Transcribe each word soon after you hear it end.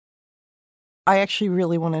I actually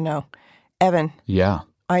really want to know. Evan. Yeah.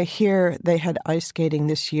 I hear they had ice skating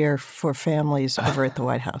this year for families over at the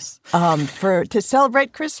White House to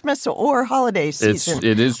celebrate Christmas or holiday season.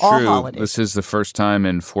 It is all true. Holidays. This is the first time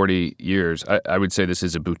in 40 years. I would say this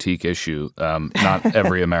is a boutique issue. Not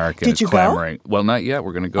every American Did is you clamoring. Go? Well, not yet.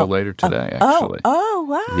 We're going to go later today, actually. Oh,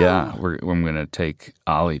 wow. Yeah, I'm going to take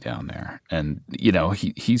Ollie down there. And,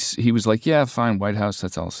 he was like, yeah, fine, White House,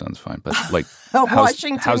 that all sounds fine. But, like, how's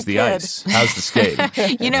the ice? How's the skating?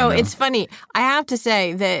 It's funny. I have to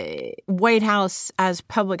say, the White House as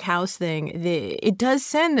public house thing, it does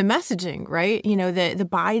send the messaging, right? The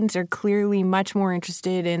Bidens are clearly much more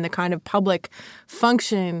interested in the kind of public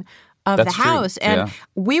function of That's the House. True. And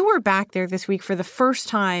we were back there this week for the first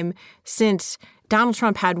time since Donald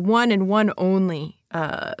Trump had one and one only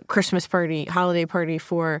Christmas party, holiday party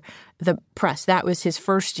for the press. That was his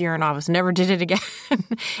first year in office. Never did it again.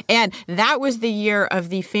 And that was the year of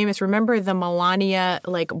the famous, remember the Melania,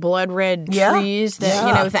 blood red trees,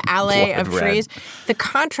 the alley of trees? The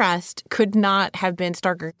contrast could not have been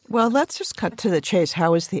starker. Well, let's just cut to the chase.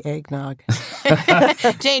 How is the eggnog?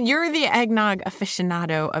 Jane, you're the eggnog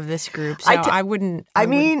aficionado of this group, so I wouldn't. I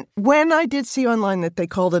mean, when I did see online that they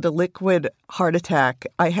called it a liquid heart attack,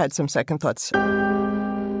 I had some second thoughts.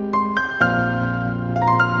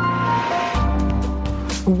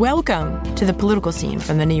 Welcome to The Political Scene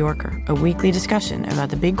from The New Yorker, a weekly discussion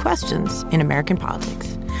about the big questions in American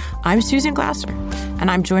politics. I'm Susan Glasser, and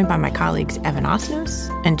I'm joined by my colleagues Evan Osnos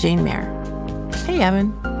and Jane Mayer. Hey,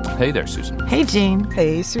 Evan. Hey there, Susan. Hey, Jane.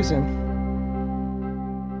 Hey, Susan.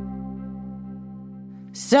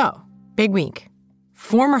 So, big week.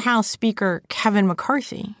 Former House Speaker Kevin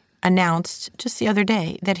McCarthy announced just the other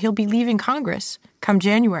day that he'll be leaving Congress come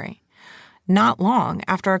January. Not long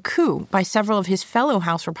after a coup by several of his fellow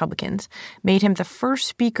House Republicans made him the first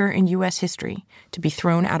speaker in U.S. history to be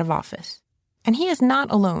thrown out of office. And he is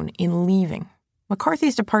not alone in leaving.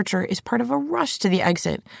 McCarthy's departure is part of a rush to the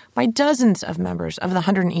exit by dozens of members of the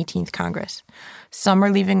 118th Congress. Some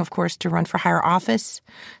are leaving, of course, to run for higher office.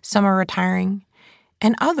 Some are retiring.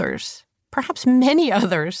 And others, perhaps many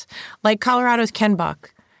others, like Colorado's Ken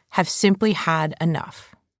Buck, have simply had enough.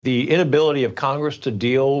 The inability of Congress to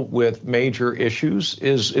deal with major issues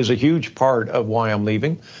is a huge part of why I'm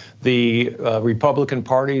leaving. The Republican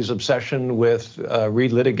Party's obsession with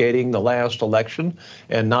relitigating the last election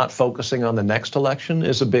and not focusing on the next election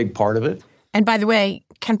is a big part of it. And by the way,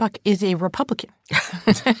 Ken Buck is a Republican.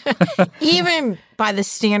 Even by the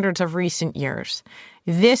standards of recent years,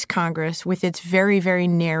 this Congress, with its very, very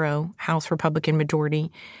narrow House Republican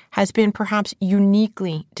majority, has been perhaps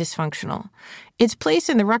uniquely dysfunctional. Its place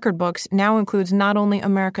in the record books now includes not only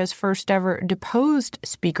America's first ever deposed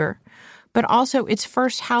speaker, but also its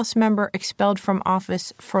first House member expelled from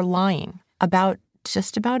office for lying about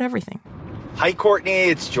just about everything. Hi, Courtney.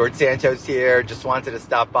 It's George Santos here. Just wanted to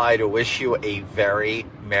stop by to wish you a very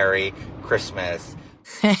Merry Christmas.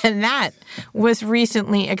 And that was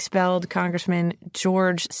recently expelled Congressman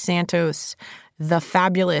George Santos, the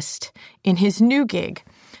fabulist, in his new gig,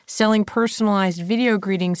 selling personalized video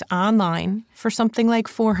greetings online for something like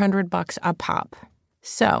 $400 a pop.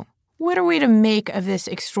 So, what are we to make of this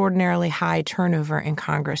extraordinarily high turnover in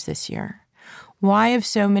Congress this year? Why have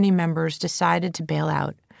so many members decided to bail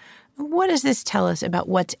out? What does this tell us about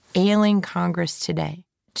what's ailing Congress today?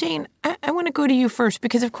 Jane, I want to go to you first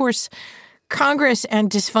because, of course, Congress and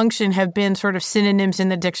dysfunction have been sort of synonyms in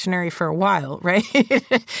the dictionary for a while, right?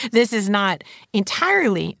 This is not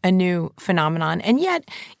entirely a new phenomenon. And yet,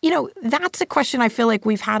 that's a question I feel like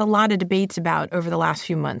we've had a lot of debates about over the last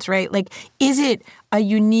few months, right? Like, is it a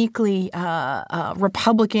uniquely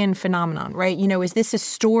Republican phenomenon, right? Is this a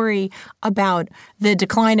story about the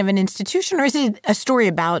decline of an institution or is it a story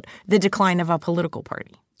about the decline of a political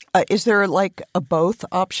party? Is there a both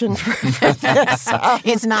option for this?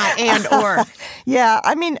 It's not and or. Yeah.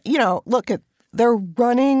 I mean, look, they're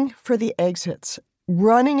running for the exits.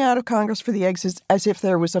 Running out of Congress for the exits as if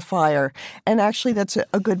there was a fire. And actually, that's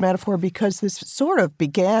a good metaphor because this sort of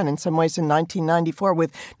began in some ways in 1994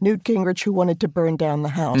 with Newt Gingrich, who wanted to burn down the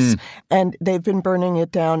House. And they've been burning it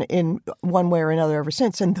down in one way or another ever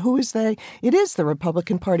since. And who is they? It is the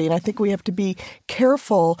Republican Party. And I think we have to be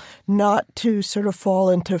careful not to sort of fall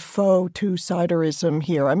into faux two-siderism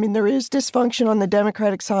here. I mean, there is dysfunction on the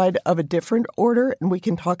Democratic side of a different order, and we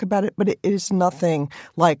can talk about it, but it is nothing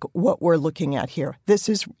like what we're looking at here.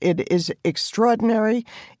 It is extraordinary,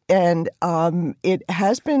 and it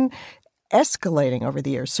has been escalating over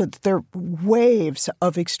the years. So there are waves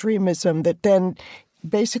of extremism that then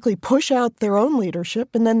basically push out their own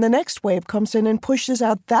leadership, and then the next wave comes in and pushes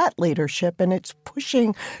out that leadership, and it's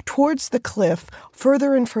pushing towards the cliff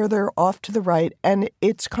further and further off to the right, and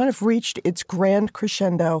it's kind of reached its grand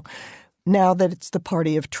crescendo now that it's the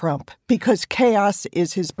party of Trump, because chaos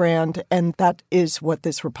is his brand, and that is what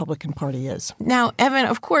this Republican Party is. Now, Evan,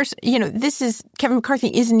 of course, Kevin McCarthy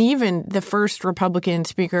isn't even the first Republican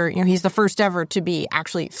speaker. He's the first ever to be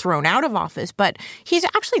actually thrown out of office, but he's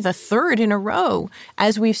actually the third in a row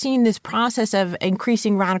as we've seen this process of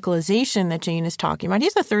increasing radicalization that Jane is talking about.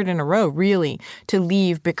 He's the third in a row, really, to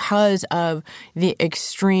leave because of the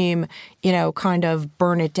extreme, kind of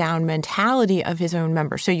burn it down mentality of his own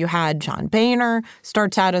members. So you had John Boehner,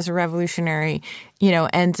 starts out as a revolutionary,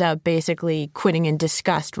 ends up basically quitting in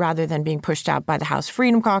disgust rather than being pushed out by the House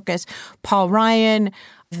Freedom Caucus. Paul Ryan,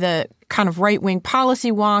 the kind of right-wing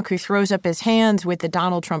policy wonk who throws up his hands with the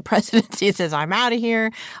Donald Trump presidency and says, I'm out of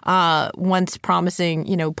here. Once promising,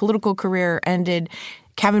 political career ended.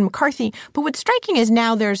 Kevin McCarthy. But what's striking is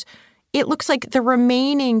now it looks like the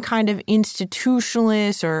remaining kind of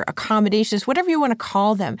institutionalists or accommodationists, whatever you want to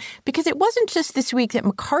call them, because it wasn't just this week that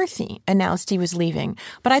McCarthy announced he was leaving.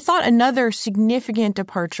 But I thought another significant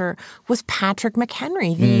departure was Patrick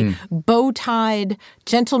McHenry, the bow-tied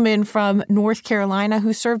gentleman from North Carolina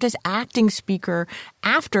who served as acting speaker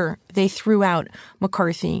after they threw out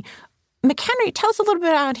McCarthy. McHenry, tell us a little bit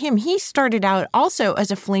about him. He started out also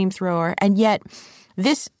as a flamethrower, and yet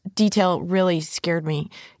this detail really scared me.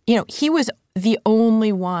 He was the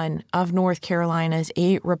only one of North Carolina's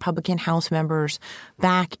 8 Republican House members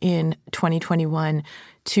back in 2021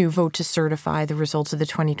 to vote to certify the results of the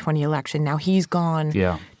 2020 election. Now he's gone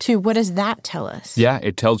too. What does that tell us? Yeah,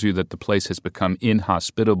 it tells you that the place has become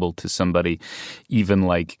inhospitable to somebody even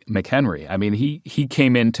like McHenry. I mean, he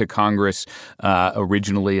came into Congress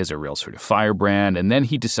originally as a real sort of firebrand, and then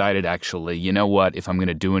he decided, actually, you know what, if I'm going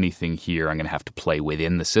to do anything here, I'm going to have to play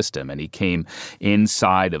within the system. And he came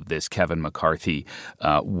inside of this Kevin McCarthy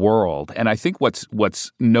world. And I think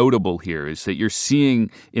what's notable here is that you're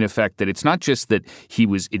seeing, in effect, that it's not just that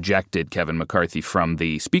he was ejected, Kevin McCarthy, from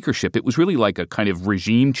the speakership. It was really like a kind of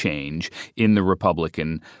regime change in the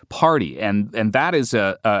Republican Party. And that is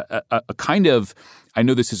a kind of, I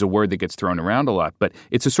know this is a word that gets thrown around a lot, but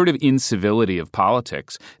it's a sort of incivility of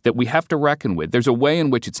politics that we have to reckon with. There's a way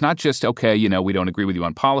in which it's not just, okay, we don't agree with you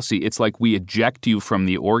on policy. It's like we eject you from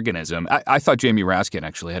the organism. I thought Jamie Raskin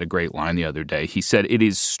actually had a great line the other day. He said, it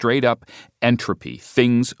is straight up entropy.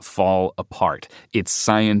 Things fall apart. It's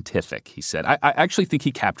scientific, he said. I actually think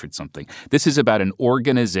he captured something. This is about an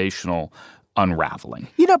organizational unraveling.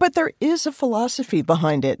 But there is a philosophy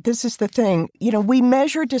behind it. This is the thing. We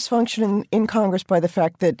measure dysfunction in Congress by the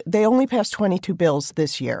fact that they only passed 22 bills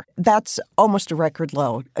this year. That's almost a record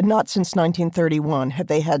low. Not since 1931 have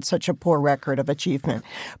they had such a poor record of achievement.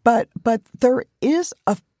 But there is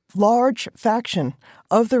a large faction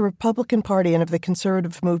of the Republican Party and of the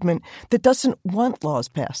conservative movement that doesn't want laws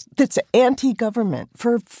passed, that's anti-government.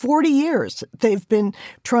 For 40 years, they've been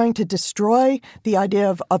trying to destroy the idea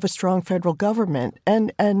of a strong federal government,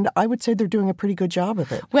 and I would say they're doing a pretty good job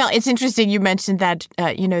of it. Well, it's interesting you mentioned that,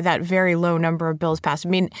 that very low number of bills passed. I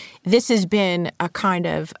mean, this has been a kind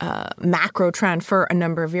of macro trend for a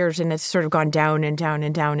number of years, and it's sort of gone down and down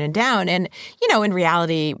and down and down. And, in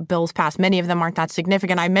reality, bills passed, many of them aren't that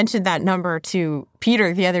significant. I mentioned that number to Peter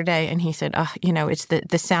the other day, and he said, it's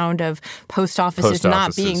the sound of post offices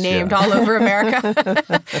not being named all over America.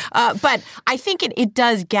 But I think it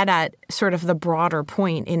does get at sort of the broader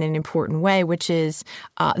point in an important way, which is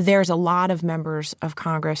there's a lot of members of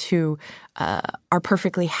Congress who are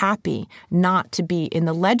perfectly happy not to be in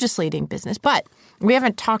the legislating business. But we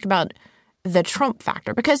haven't talked about the Trump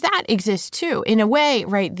factor, because that exists too. In a way,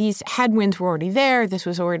 right, these headwinds were already there. This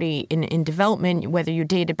was already in development, whether you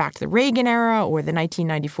date it back to the Reagan era or the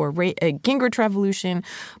 1994 Gingrich Revolution.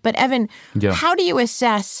 But Evan, how do you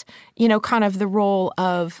assess, kind of the role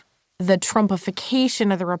of the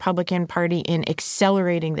Trumpification of the Republican Party in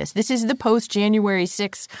accelerating this? This is the post-January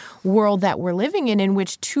 6th world that we're living in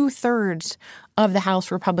which 2/3 of the House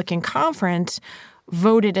Republican Conference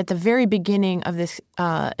voted at the very beginning of this,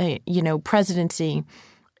 presidency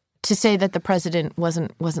to say that the president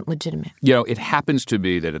wasn't legitimate. It happens to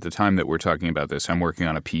be that at the time that we're talking about this, I'm working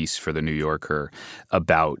on a piece for The New Yorker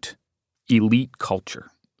about elite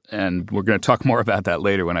culture. and we're going to talk more about that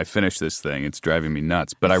later when I finish this thing. It's driving me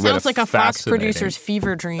nuts. But I read sounds like a Fox producer's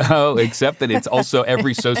fever dream. Oh, except that it's also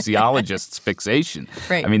every sociologist's fixation.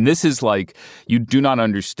 Right. I mean, this is like you do not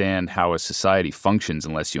understand how a society functions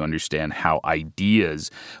unless you understand how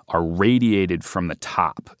ideas are radiated from the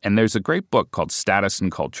top. And there's a great book called Status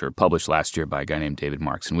and Culture, published last year by a guy named David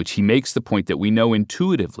Marks, in which he makes the point that we know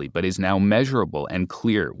intuitively but is now measurable and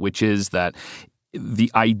clear, which is that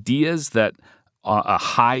the ideas that a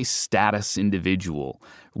high-status individual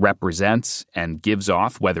represents and gives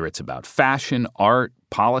off, whether it's about fashion, art,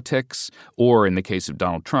 politics, or in the case of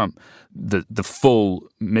Donald Trump, the full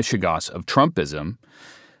mishigas of Trumpism,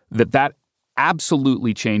 that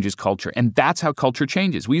absolutely changes culture. And that's how culture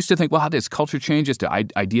changes. We used to think, well, how does culture change? Do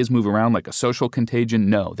ideas move around like a social contagion?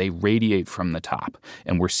 No, they radiate from the top.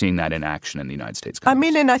 And we're seeing that in action in the United States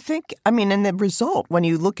Congress. And the result, when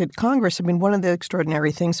you look at Congress, one of the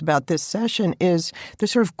extraordinary things about this session is the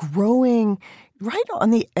sort of growing right on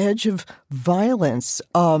the edge of violence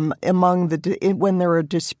among when there are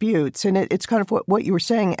disputes. And it's kind of what you were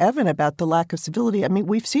saying, Evan, about the lack of civility. I mean,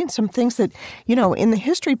 we've seen some things that, in the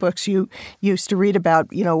history books you used to read about,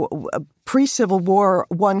 pre-Civil War,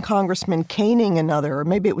 one congressman caning another, or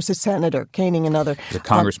maybe it was a senator caning another. The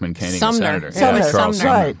congressman caning Sumner. a senator. Charles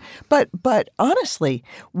Sumner. Right. But honestly,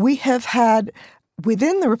 we have had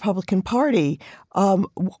within the Republican Party,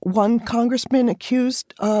 one congressman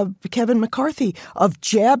accused Kevin McCarthy of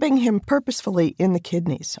jabbing him purposefully in the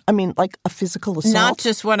kidneys. I mean, like a physical assault. Not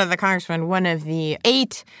just one of the congressmen, one of the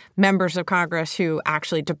 8 members of Congress who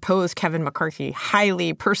actually deposed Kevin McCarthy.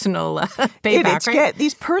 Highly personal payback, right?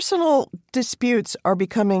 These personal disputes are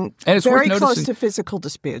becoming very close to physical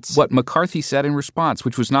disputes. What McCarthy said in response,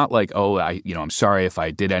 which was not like, I'm sorry if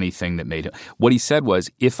I did anything that made him. What he said was,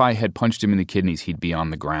 if I had punched him in the kidneys, he'd be on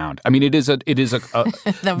the ground. I mean, this macho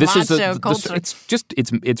culture.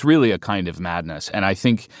 It's really a kind of madness. And I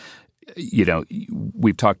think,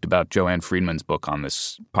 we've talked about Joanne Friedman's book on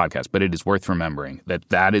this podcast, but it is worth remembering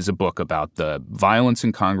that is a book about the violence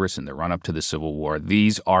in Congress and the run-up to the Civil War.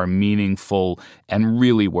 These are meaningful and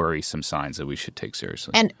really worrisome signs that we should take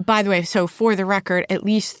seriously. And by the way, so for the record, at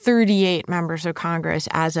least 38 members of Congress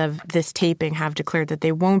as of this taping have declared that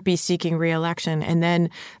they won't be seeking re-election. And then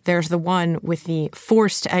there's the one with the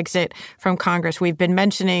forced exit from Congress. We've been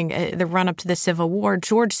mentioning the run-up to the Civil War.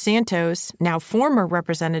 George Santos, now former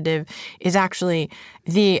representative, is actually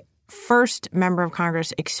the first member of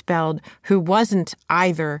Congress expelled who wasn't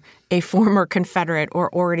either a former Confederate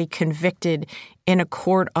or already convicted in a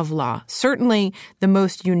court of law. Certainly the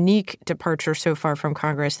most unique departure so far from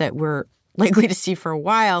Congress that we're likely to see for a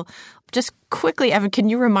while. Just quickly, Evan, can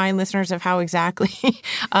you remind listeners of how exactly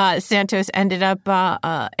Santos ended up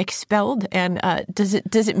expelled? And does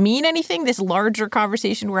it mean anything, this larger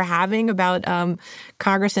conversation we're having about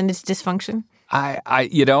Congress and its dysfunction?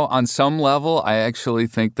 On some level, I actually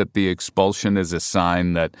think that the expulsion is a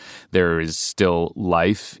sign that there is still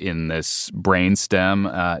life in this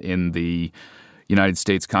brainstem in the United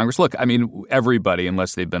States Congress. Look, I mean, everybody,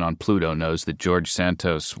 unless they've been on Pluto, knows that George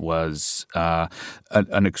Santos was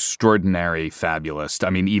an extraordinary fabulist. I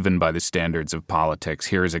mean, even by the standards of politics.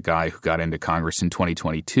 Here's a guy who got into Congress in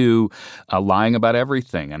 2022 lying about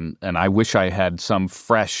everything. And I wish I had some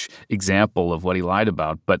fresh example of what he lied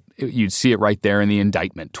about, but you'd see it right there in the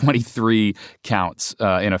indictment. 23 counts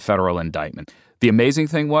in a federal indictment. The amazing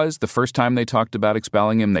thing was the first time they talked about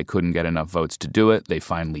expelling him, they couldn't get enough votes to do it. They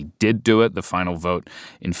finally did do it. The final vote,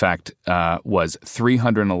 in fact, was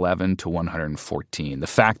 311 to 114. The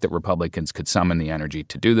fact that Republicans could summon the energy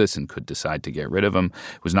to do this and could decide to get rid of him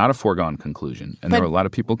was not a foregone conclusion. And there were a lot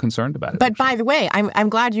of people concerned about it. But by the way, I'm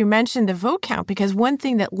glad you mentioned the vote count, because one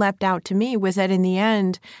thing that leapt out to me was that in the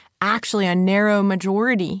end, actually a narrow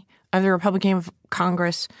majority of the Republican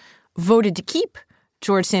Congress voted to keep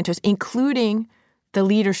George Santos, including the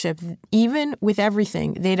leadership. Even with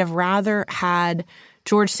everything, they'd have rather had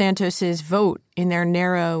George Santos's vote in their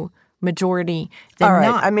narrow majority than All right.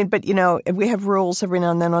 not. I mean, but, we have rules every now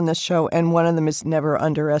and then on this show, and one of them is never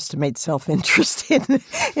underestimate self-interest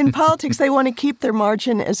in politics. They want to keep their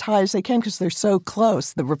margin as high as they can because they're so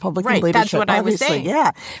close, the Republican leadership. That's what obviously. I was saying. Yeah,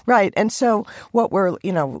 right. And so what we're,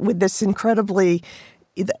 with this incredibly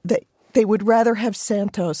they would rather have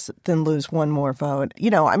Santos than lose one more vote.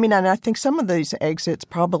 And I think some of these exits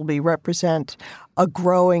probably represent a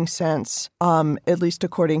growing sense, at least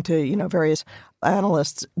according to, various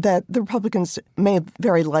analysts, that the Republicans may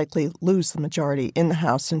very likely lose the majority in the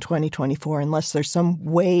House in 2024 unless there's some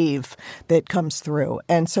wave that comes through.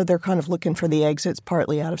 And so they're kind of looking for the exits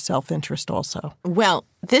partly out of self-interest also. Well,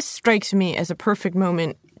 this strikes me as a perfect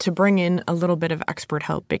moment to bring in a little bit of expert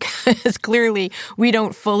help because clearly we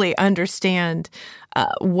don't fully understand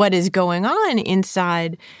what is going on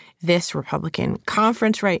inside this Republican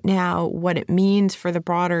conference right now, what it means for the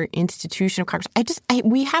broader institution of Congress.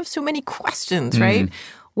 We have so many questions, right?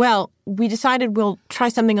 Well, we decided we'll try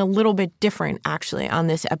something a little bit different, actually, on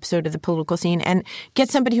this episode of The Political Scene and get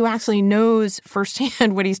somebody who actually knows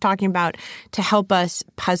firsthand what he's talking about to help us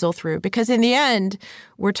puzzle through. Because in the end,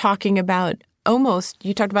 we're talking about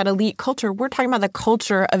you talked about elite culture. We're talking about the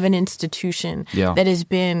culture of an institution that has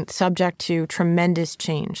been subject to tremendous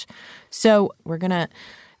change. So we're going to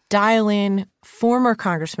dial in former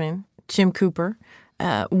Congressman Jim Cooper,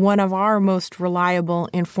 one of our most reliable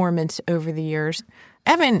informants over the years.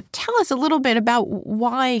 Evan, tell us a little bit about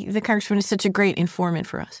why the congressman is such a great informant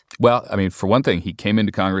for us. Well, I mean, for one thing, he came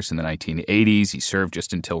into Congress in the 1980s. He served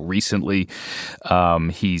just until recently.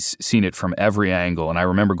 He's seen it from every angle. And I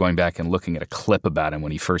remember going back and looking at a clip about him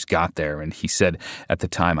when he first got there. And he said at the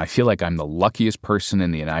time, I feel like I'm the luckiest person in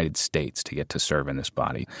the United States to get to serve in this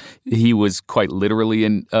body. He was quite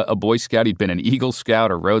literally a Boy Scout. He'd been an Eagle Scout,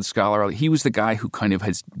 a Rhodes Scholar. He was the guy who kind of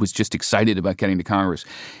was just excited about getting to Congress.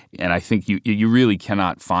 And I think you really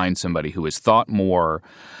cannot find somebody who has thought more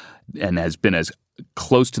and has been as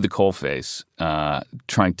close to the coalface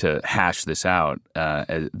trying to hash this out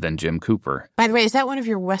than Jim Cooper. By the way, is that one of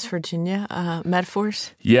your West Virginia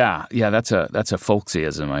metaphors? Yeah, that's a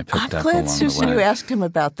folksyism I picked up along the way. I'm glad, Susan, you asked him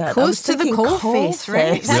about that. Close to the coalface,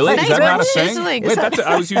 right? Really? Is that not a thing? Like, wait,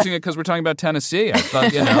 I was using it because we're talking about Tennessee. I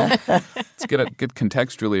thought, let's get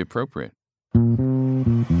contextually appropriate.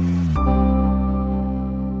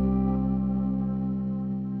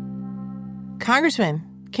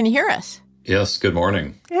 Congressman, can you hear us? Yes, good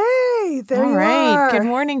morning. Hey, there you are. All right, good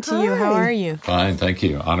morning to you. How are you? Fine, thank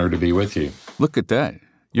you. Honored to be with you. Look at that.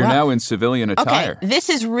 You're now in civilian attire. Okay, this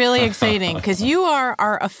is really exciting because you are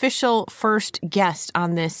our official first guest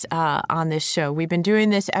on this show. We've been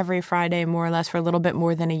doing this every Friday, more or less, for a little bit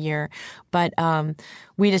more than a year. But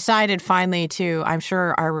we decided finally I'm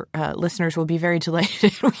sure our listeners will be very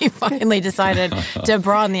delighted. We finally decided to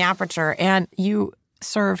broaden the aperture. And you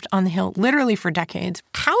served on the Hill literally for decades.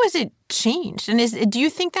 How has it changed? And do you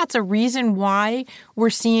think that's a reason why we're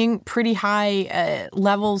seeing pretty high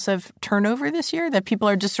levels of turnover this year, that people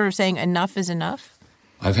are just sort of saying enough is enough?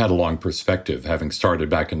 I've had a long perspective, having started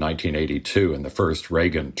back in 1982 in the first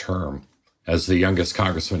Reagan term as the youngest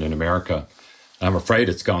congressman in America. I'm afraid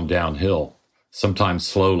it's gone downhill, sometimes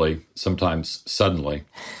slowly, sometimes suddenly.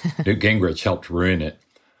 Newt Gingrich helped ruin it.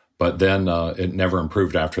 But then it never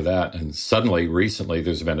improved after that. And suddenly, recently,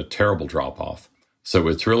 there's been a terrible drop-off. So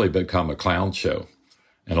it's really become a clown show.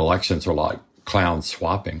 And elections are like clown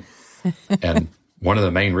swapping. And one of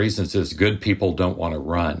the main reasons is good people don't want to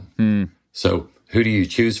run. So who do you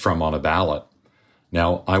choose from on a ballot?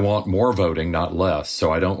 Now, I want more voting, not less.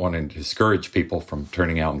 So I don't want to discourage people from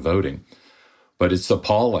turning out and voting. But it's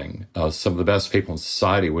appalling. Some of the best people in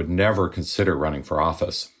society would never consider running for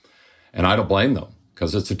office. And I don't blame them,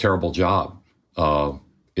 because it's a terrible job.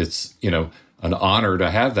 It's, an honor to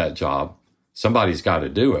have that job. Somebody's got to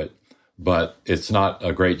do it, but it's not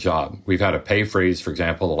a great job. We've had a pay freeze, for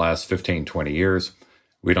example, the last 15, 20 years.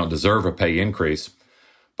 We don't deserve a pay increase,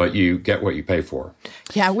 but you get what you pay for.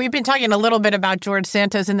 Yeah, we've been talking a little bit about George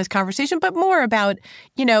Santos in this conversation, but more about,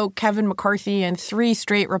 Kevin McCarthy and 3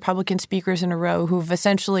 straight Republican speakers in a row who've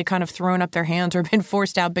essentially kind of thrown up their hands or been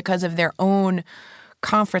forced out because of their own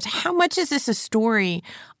conference. How much is this a story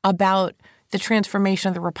about the transformation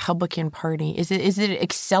of the Republican Party? Is it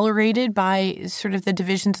accelerated by sort of the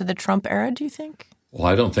divisions of the Trump era, do you think? Well,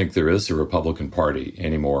 I don't think there is a Republican Party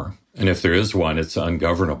anymore. And if there is one, it's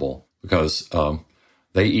ungovernable because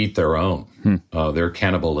they eat their own. They're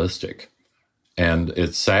cannibalistic. And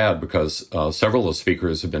it's sad because several of the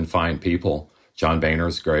speakers have been fine people. John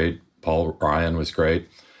Boehner's great. Paul Ryan was great.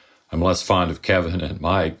 I'm less fond of Kevin and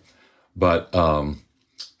Mike. But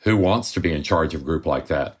who wants to be in charge of a group like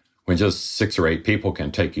that when just 6 or 8 people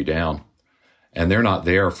can take you down? And they're not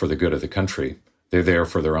there for the good of the country. They're there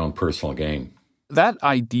for their own personal gain. That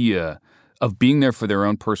idea of being there for their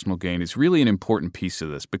own personal gain is really an important piece of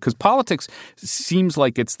this, because politics seems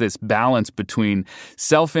like it's this balance between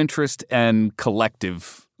self-interest and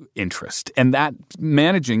collective interest. And that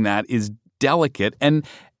managing that is delicate. And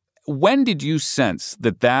when did you sense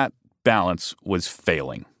that balance was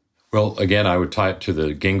failing? Well, again, I would tie it to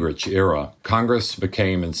the Gingrich era. Congress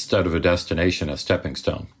became, instead of a destination, a stepping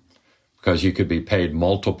stone, because you could be paid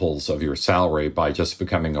multiples of your salary by just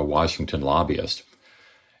becoming a Washington lobbyist.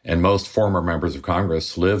 And most former members of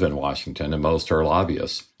Congress live in Washington, and most are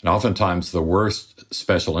lobbyists. And oftentimes the worst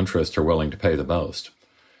special interests are willing to pay the most.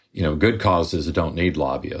 Good causes don't need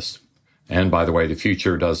lobbyists. And by the way, the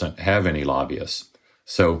future doesn't have any lobbyists.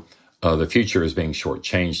 So the future is being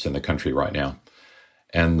shortchanged in the country right now.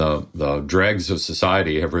 And the dregs of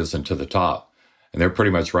society have risen to the top, and they're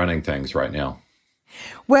pretty much running things right now.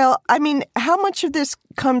 Well, I mean, how much of this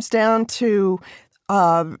comes down to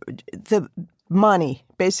the money,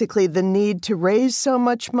 basically the need to raise so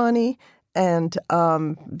much money and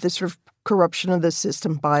the sort of corruption of the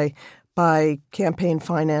system by campaign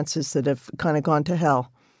finances that have kind of gone to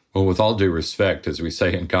hell? Well, with all due respect, as we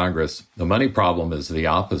say in Congress, the money problem is the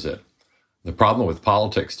opposite. The problem with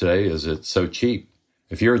politics today is it's so cheap.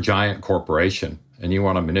 If you're a giant corporation and you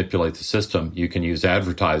want to manipulate the system, you can use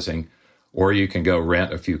advertising or you can go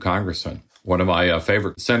rent a few congressmen. One of my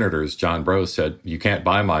favorite senators, John Breaux, said, "You can't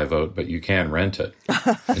buy my vote, but you can rent it."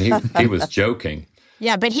 And he was joking.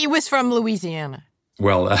 Yeah, but he was from Louisiana.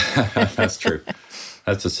 Well, that's true.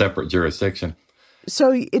 That's a separate jurisdiction.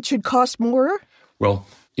 So it should cost more? Well,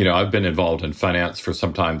 I've been involved in finance for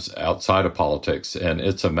sometimes outside of politics, and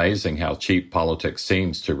it's amazing how cheap politics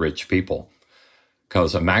seems to rich people,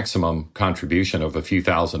 because a maximum contribution of a few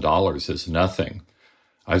 $1,000s is nothing.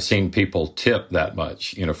 I've seen people tip that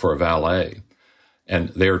much, for a valet, and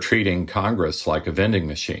they're treating Congress like a vending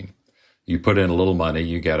machine. You put in a little money,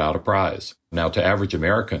 you get out a prize. Now, to average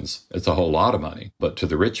Americans, it's a whole lot of money, but to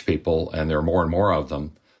the rich people, and there are more and more of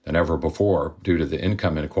them than ever before due to the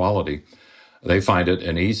income inequality, they find it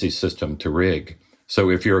an easy system to rig.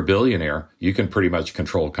 So if you're a billionaire, you can pretty much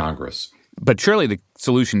control Congress. But surely the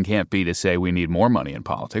solution can't be to say we need more money in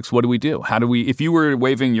politics. What do we do? If you were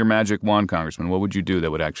waving your magic wand, Congressman, what would you do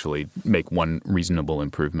that would actually make one reasonable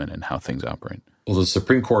improvement in how things operate? Well, the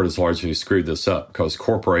Supreme Court has largely screwed this up because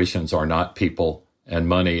corporations are not people and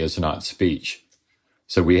money is not speech.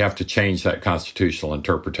 So we have to change that constitutional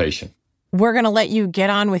interpretation. We're going to let you get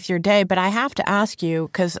on with your day, but I have to ask you,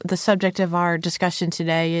 because the subject of our discussion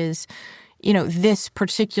today is, this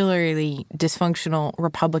particularly dysfunctional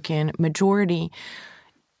Republican majority.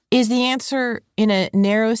 Is the answer in a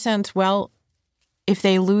narrow sense, well, if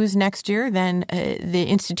they lose next year, then the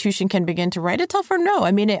institution can begin to write itself, or no?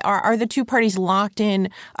 I mean, are the two parties locked in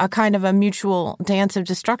a kind of a mutual dance of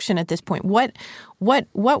destruction at this point? What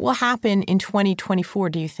will happen in 2024,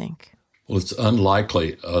 do you think? Well, it's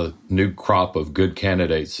unlikely a new crop of good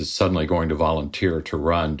candidates is suddenly going to volunteer to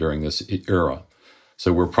run during this era.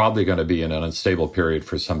 So we're probably going to be in an unstable period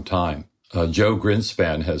for some time. Joe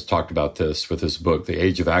Greenspan has talked about this with his book, The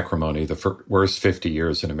Age of Acrimony, the worst 50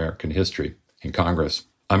 years in American history in Congress.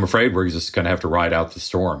 I'm afraid we're just going to have to ride out the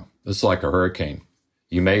storm. This is like a hurricane.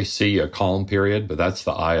 You may see a calm period, but that's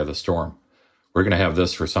the eye of the storm. We're going to have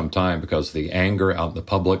this for some time because the anger out in the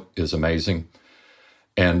public is amazing.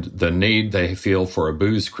 And the need they feel for a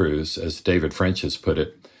booze cruise, as David French has put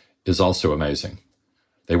it, is also amazing.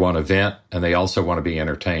 They want to vent, and they also want to be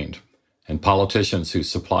entertained. And politicians who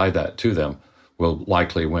supply that to them will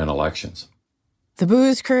likely win elections. The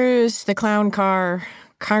booze cruise, the clown car,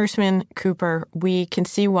 Congressman Cooper, we can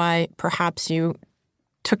see why perhaps you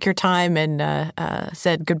took your time and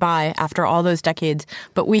said goodbye after all those decades.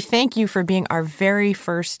 But we thank you for being our very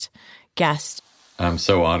first guest. I'm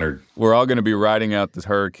so honored. We're all going to be riding out this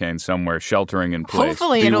hurricane somewhere, sheltering in place.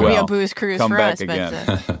 Hopefully it'll be a booze cruise Come for back us.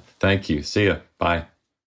 Again. But, Thank you. See ya. Bye.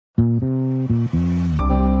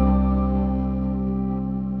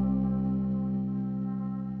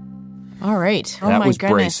 all right. Oh, that my was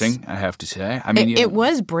goodness. bracing, I have to say. I mean, It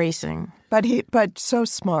was bracing. But so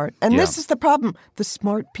smart. And this is the problem. The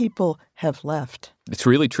smart people have left. It's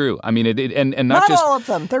really true. I mean, and not Not just all of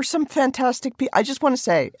them. There's some fantastic people. I just want to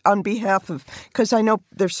say, on behalf of, because I know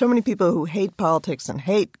there's so many people who hate politics and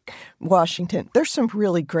hate Washington. There's some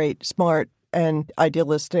really great, smart, and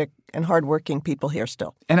idealistic and hardworking people here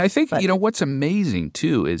still. And I think, what's amazing,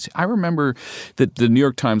 too, is I remember that the New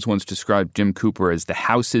York Times once described Jim Cooper as the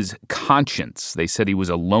House's conscience. They said he was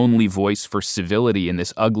a lonely voice for civility in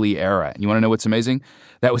this ugly era. And you want to know what's amazing?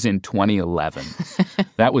 That was in 2011.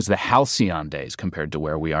 That was the halcyon days compared to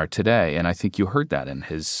where we are today. And I think you heard that in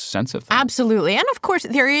his sense of things. Absolutely. And of course,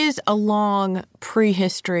 there is a long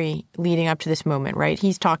prehistory leading up to this moment, right?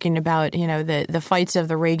 He's talking about, the fights of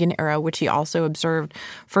the Reagan era, which he also observed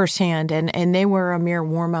firsthand. And they were a mere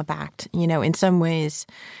warm-up act, in some ways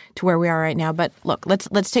to where we are right now. But look,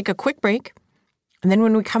 let's take a quick break. And then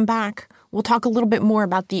when we come back, we'll talk a little bit more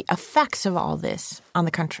about the effects of all this on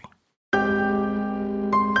the country.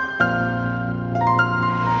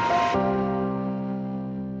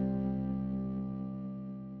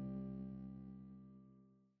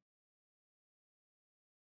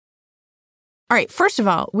 All right. First of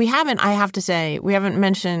all, I have to say, we haven't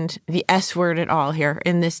mentioned the S word at all here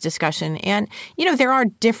in this discussion. And, there are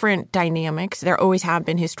different dynamics. There always have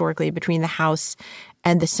been historically between the House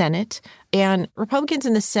and the Senate. And Republicans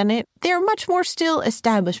in the Senate, they're much more still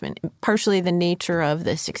establishment, partially the nature of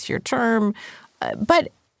the 6-year term. But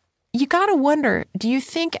you got to wonder, do you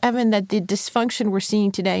think, Evan, that the dysfunction we're seeing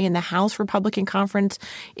today in the House Republican Conference,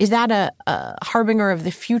 is that a harbinger of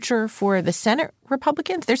the future for the Senate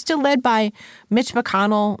Republicans? They're still led by Mitch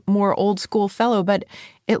McConnell, more old school fellow, but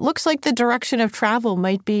it looks like the direction of travel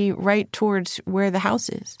might be right towards where the House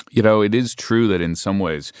is. It is true that in some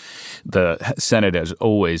ways the Senate has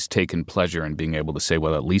always taken pleasure in being able to say,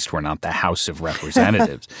 well, at least we're not the House of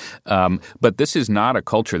Representatives. But this is not a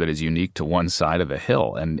culture that is unique to one side of the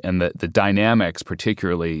hill. And the dynamics,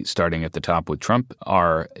 particularly starting at the top with Trump,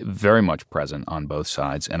 are very much present on both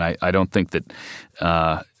sides. And I don't think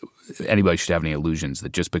that anybody should have any illusions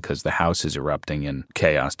that just because the House is erupting in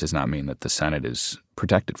chaos does not mean that the Senate is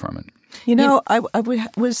protected from it. I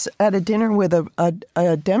was at a dinner with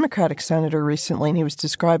a Democratic senator recently, and he was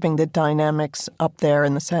describing the dynamics up there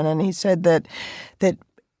in the Senate. And he said that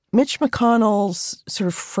Mitch McConnell's sort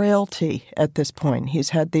of frailty at this point, he's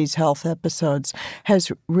had these health episodes,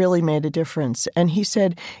 has really made a difference. And he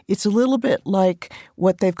said it's a little bit like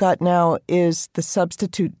what they've got now is the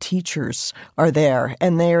substitute teachers are there,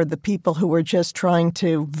 and they are the people who are just trying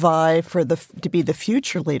to vie to be the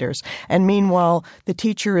future leaders. And meanwhile, the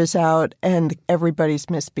teacher is out and everybody's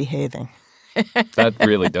misbehaving. That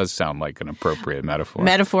really does sound like an appropriate metaphor.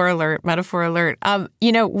 Metaphor alert.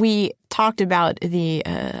 We talked about the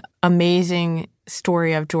amazing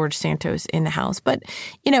story of George Santos in the House. But,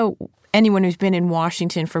 anyone who's been in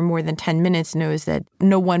Washington for more than 10 minutes knows that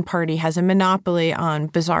no one party has a monopoly on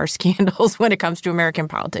bizarre scandals when it comes to American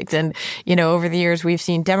politics. And, over the years, we've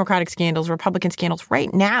seen Democratic scandals, Republican scandals.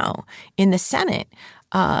 Right now in the Senate,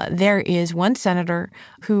 there is one senator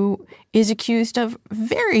who is accused of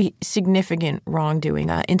very significant wrongdoing.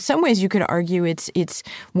 In some ways, you could argue it's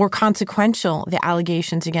more consequential, the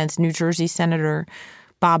allegations against New Jersey Senator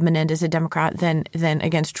Bob Menendez, a Democrat, than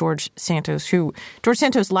against George Santos, who George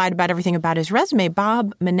Santos lied about everything about his resume.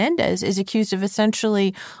 Bob Menendez is accused of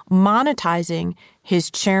essentially monetizing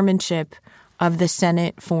his chairmanship of the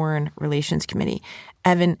Senate Foreign Relations Committee.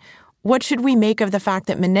 Evan, what should we make of the fact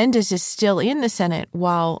that Menendez is still in the Senate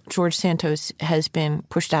while George Santos has been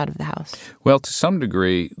pushed out of the House? Well, to some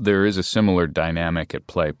degree, there is a similar dynamic at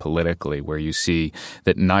play politically where you see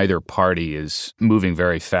that neither party is moving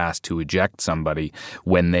very fast to eject somebody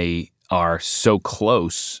when they are so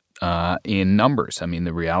close in numbers. I mean,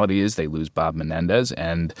 the reality is they lose Bob Menendez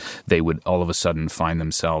and they would all of a sudden find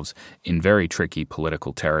themselves in very tricky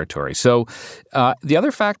political territory. So the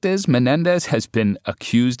other fact is Menendez has been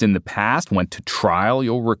accused in the past, went to trial,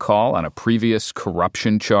 you'll recall, on a previous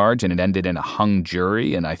corruption charge, and it ended in a hung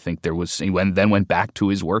jury. And I think he went back to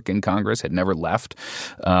his work in Congress, had never left,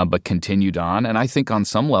 but continued on. And I think on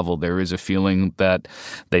some level there is a feeling that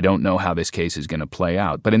they don't know how this case is going to play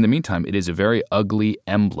out. But in the meantime, it is a very ugly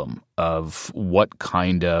emblem of what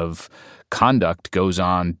kind of conduct goes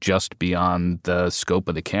on just beyond the scope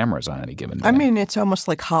of the cameras on any given day. I mean, it's almost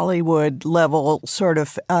like Hollywood level sort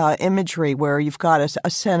of imagery where you've got a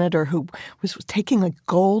senator who was taking like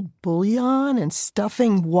gold bullion and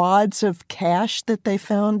stuffing wads of cash that they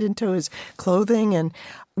found into his clothing. And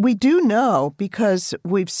we do know, because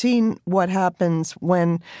we've seen what happens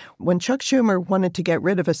when Chuck Schumer wanted to get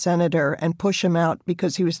rid of a senator and push him out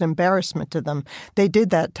because he was an embarrassment to them. They did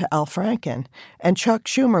that to Al Franken. And Chuck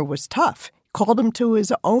Schumer was tough. Called him to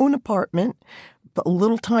his own apartment, a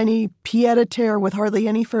little tiny pied-à-terre with hardly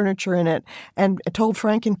any furniture in it, and told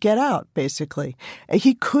Franken, get out, basically.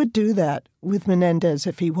 He could do that with Menendez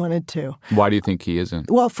if he wanted to. Why do you think he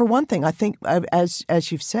isn't? Well, for one thing, I think,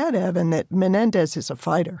 as you've said, Evan, that Menendez is a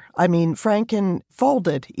fighter. I mean, Franken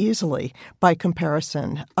folded easily by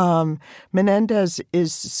comparison. Menendez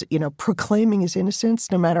is, proclaiming his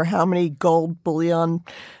innocence no matter how many gold bullion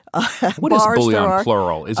what is bullion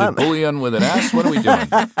plural? Is it bullion with an S? What are we doing?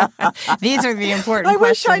 These are the important questions.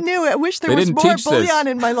 Wish I knew. I wish there was more bullion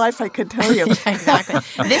in my life I could tell you. Yeah, exactly.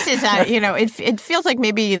 This is, it feels like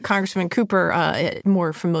maybe Congressman Cooper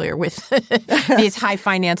more familiar with these high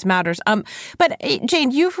finance matters. But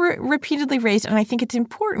Jane, you've repeatedly raised, and I think it's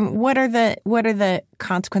important, what are the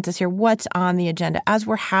consequences here? What's on the agenda? As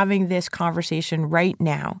we're having this conversation right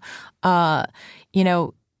now,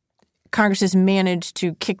 Congress has managed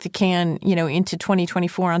to kick the can, into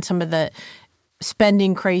 2024 on some of the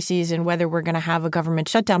spending crises and whether we're going to have a government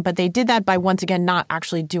shutdown. But they did that by, once again, not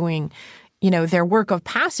actually doing their work of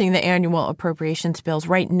passing the annual appropriations bills.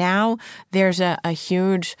 Right now, there's a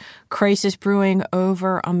huge crisis brewing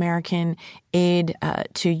over American aid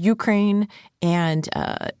to Ukraine, and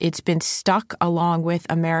it's been stuck along with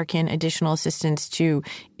American additional assistance to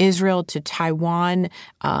Israel, to Taiwan,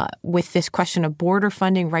 with this question of border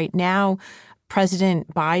funding. Right now,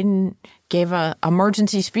 President Biden gave an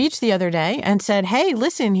emergency speech the other day and said, hey,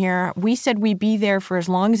 listen here, we said we'd be there for as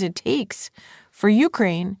long as it takes for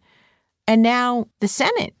Ukraine. And now the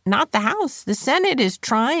Senate, not the House, the Senate is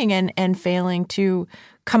trying and failing to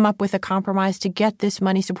come up with a compromise to get this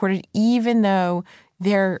money supported, even though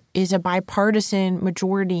there is a bipartisan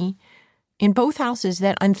majority in both houses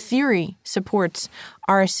that, in theory, supports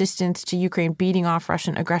our assistance to Ukraine beating off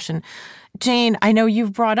Russian aggression. Jane, I know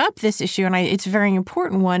you've brought up this issue, and it's a very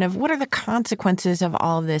important one, of what are the consequences of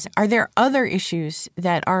all of this? Are there other issues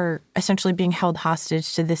that are essentially being held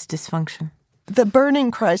hostage to this dysfunction? The burning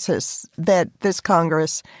crisis that this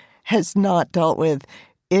Congress has not dealt with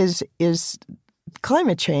is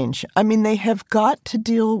climate change. I mean, they have got to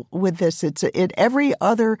deal with this. Every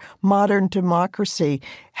other modern democracy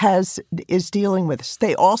is dealing with this.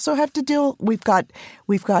 They also have to deal. We've got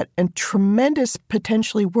a tremendous,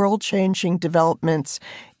 potentially world-changing developments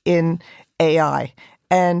in AI.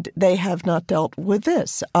 And they have not dealt with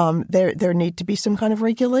this. There need to be some kind of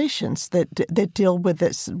regulations that deal with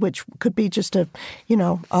this, which could be just a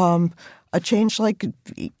change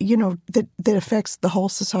that affects the whole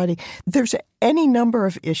society. There's any number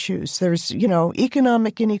of issues. There's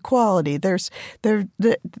economic inequality. There's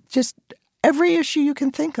just every issue you can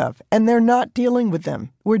think of, and they're not dealing with them.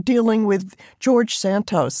 We're dealing with George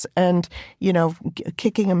Santos and,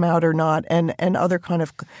 kicking him out or not, and other kind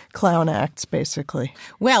of clown acts, basically.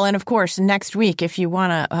 Well, and of course, next week, if you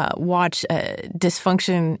want to watch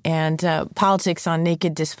dysfunction and politics on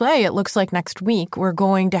naked display, it looks like next week we're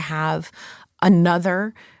going to have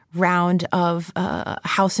another round of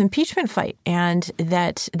House impeachment fight, and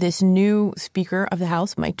that this new Speaker of the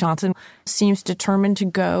House, Mike Johnson, seems determined to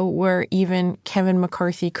go where even Kevin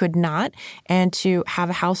McCarthy could not, and to have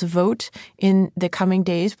a House vote in the coming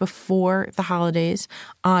days before the holidays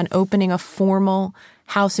on opening a formal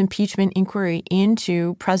House impeachment inquiry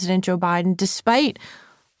into President Joe Biden, despite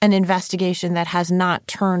an investigation that has not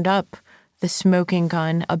turned up the smoking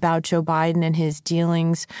gun about Joe Biden and his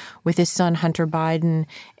dealings with his son, Hunter Biden,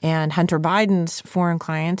 and Hunter Biden's foreign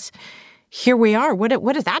clients. Here we are. What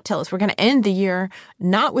does that tell us? We're going to end the year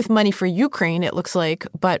not with money for Ukraine, it looks like,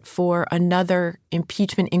 but for another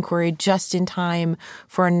impeachment inquiry just in time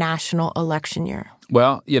for a national election year.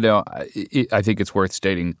 Well, I think it's worth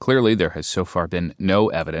stating clearly there has so far been no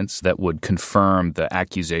evidence that would confirm the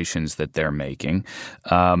accusations that they're making.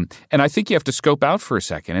 And I think you have to scope out for a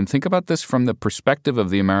second and think about this from the perspective of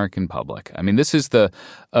the American public. I mean, this is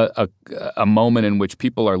a moment in which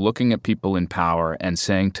people are looking at people in power and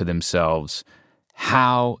saying to themselves,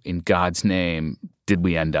 how in God's name did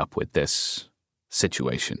we end up with this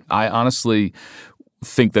situation? I honestly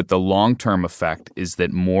think that the long-term effect is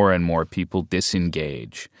that more and more people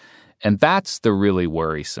disengage. And that's the really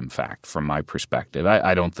worrisome fact from my perspective.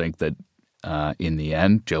 I don't think that in the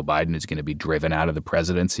end, Joe Biden is going to be driven out of the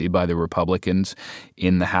presidency by the Republicans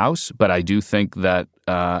in the House. But I do think that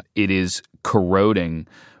it is corroding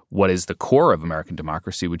what is the core of American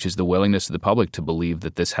democracy, which is the willingness of the public to believe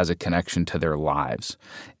that this has a connection to their lives.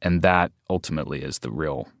 And that ultimately is the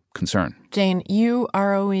real concern. Jane, you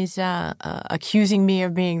are always accusing me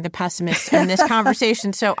of being the pessimist in this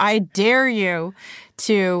conversation, so I dare you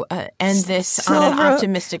to end this on an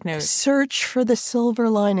optimistic note. Search for the silver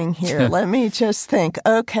lining here. Let me just think.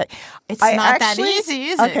 Okay. It's not that easy,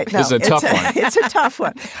 is it? Okay, no, it's a tough one. It's a tough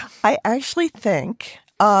one. I actually think,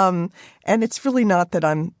 and it's really not that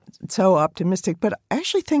I'm so optimistic, but I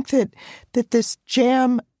actually think that this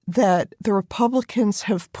jam that the Republicans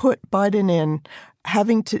have put Biden in,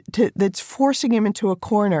 having to that's forcing him into a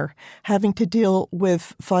corner, having to deal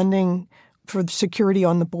with funding for the security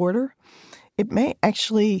on the border, it may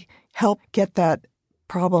actually help get that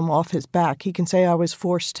problem off his back. He can say, I was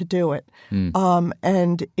forced to do it.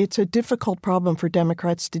 And it's a difficult problem for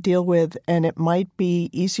Democrats to deal with, and it might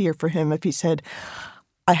be easier for him if he said,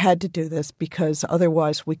 I had to do this because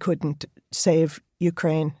otherwise we couldn't save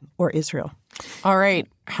Ukraine or Israel. All right.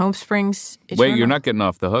 Home Springs. Wait, you're not getting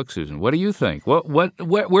off the hook, Susan. What do you think?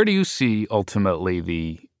 Where do you see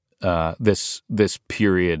ultimately this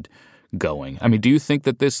period going? I mean, do you think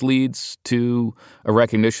that this leads to a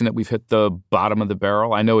recognition that we've hit the bottom of the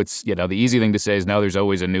barrel? I know it's, the easy thing to say is now there's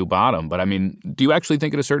always a new bottom. But I mean, do you actually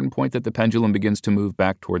think at a certain point that the pendulum begins to move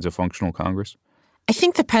back towards a functional Congress? I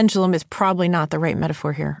think the pendulum is probably not the right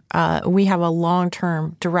metaphor here. We have a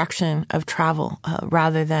long-term direction of travel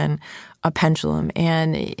rather than a pendulum.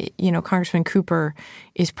 And, Congressman Cooper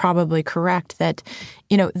is probably correct that,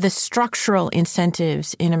 the structural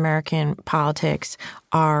incentives in American politics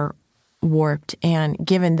are warped. And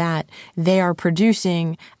given that, they are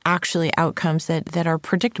producing actually outcomes that are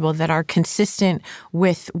predictable, that are consistent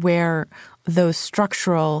with where those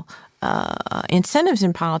structural incentives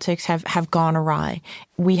in politics have gone awry.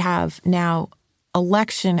 We have now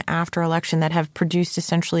election after election that have produced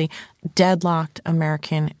essentially deadlocked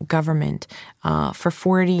American government. For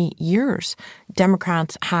 40 years,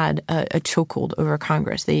 Democrats had a chokehold over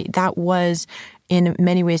Congress. That was, in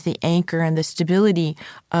many ways, the anchor and the stability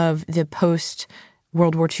of the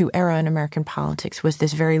post-World War II era in American politics, was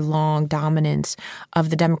this very long dominance of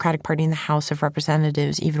the Democratic Party in the House of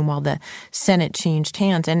Representatives, even while the Senate changed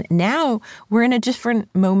hands. And now we're in a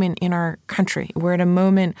different moment in our country. We're at a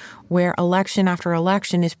moment where election after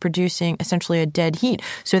election is producing essentially a dead heat.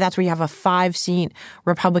 So that's where you have a 5-seat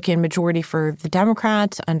Republican majority for the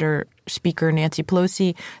Democrats under Speaker Nancy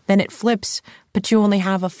Pelosi. Then it flips, but you only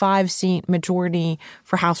have a 5-seat majority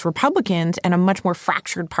for House Republicans and a much more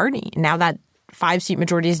fractured party. Now that 5-seat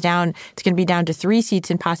majority is down, it's going to be down to 3 seats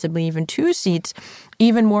and possibly even 2 seats,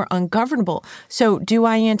 even more ungovernable. So do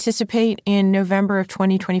I anticipate in November of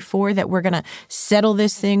 2024 that we're going to settle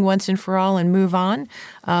this thing once and for all and move on?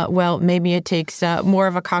 Well, maybe it takes more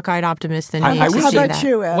of a cockeyed optimist than me to How see about that.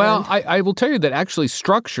 you, Evan? Well, I will tell you that actually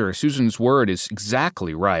structure, Susan's word, is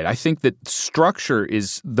exactly right. I think that structure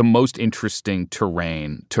is the most interesting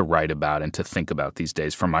terrain to write about and to think about these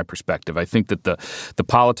days from my perspective. I think that the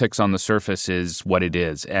politics on the surface is what it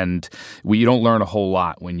is, and you don't learn a whole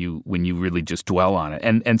lot when you really just dwell on it.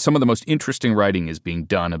 And some of the most interesting writing is being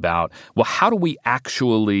done about, well, how do we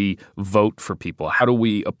actually vote for people? How do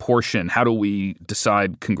we apportion? How do we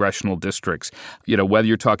decide congressional districts? Whether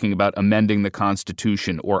you're talking about amending the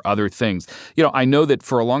Constitution or other things. I know that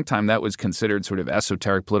for a long time that was considered sort of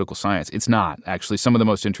esoteric political science. It's not. Actually, some of the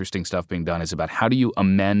most interesting stuff being done is about how do you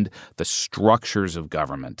amend the structures of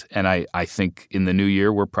government. And I think in the new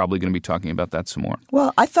year, we're probably going to be talking about that some more.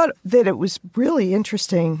 Well, I thought that it was really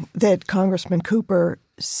interesting that Congressman Cooper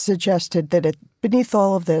suggested that beneath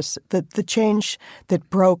all of this, that the change that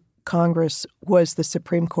broke Congress was the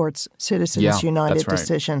Supreme Court's Citizens United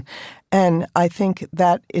decision. And I think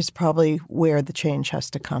that is probably where the change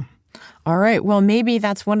has to come. All right. Well, maybe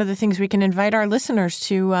that's one of the things we can invite our listeners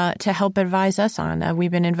to help advise us on.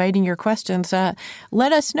 We've been inviting your questions.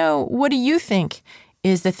 Let us know, what do you think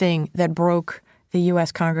is the thing that broke the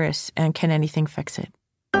U.S. Congress, and can anything fix it?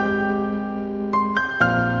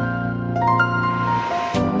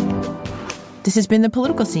 This has been The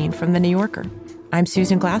Political Scene from The New Yorker. I'm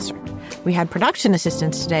Susan Glasser. We had production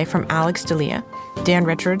assistance today from Alex D'Elia, Dan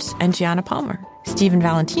Richards, and Gianna Palmer. Stephen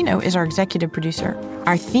Valentino is our executive producer.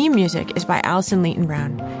 Our theme music is by Allison Leighton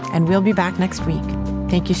Brown, and we'll be back next week.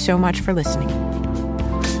 Thank you so much for listening.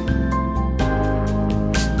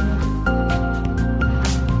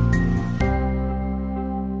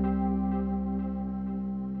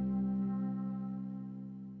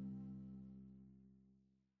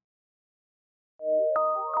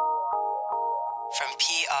 From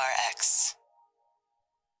PRX.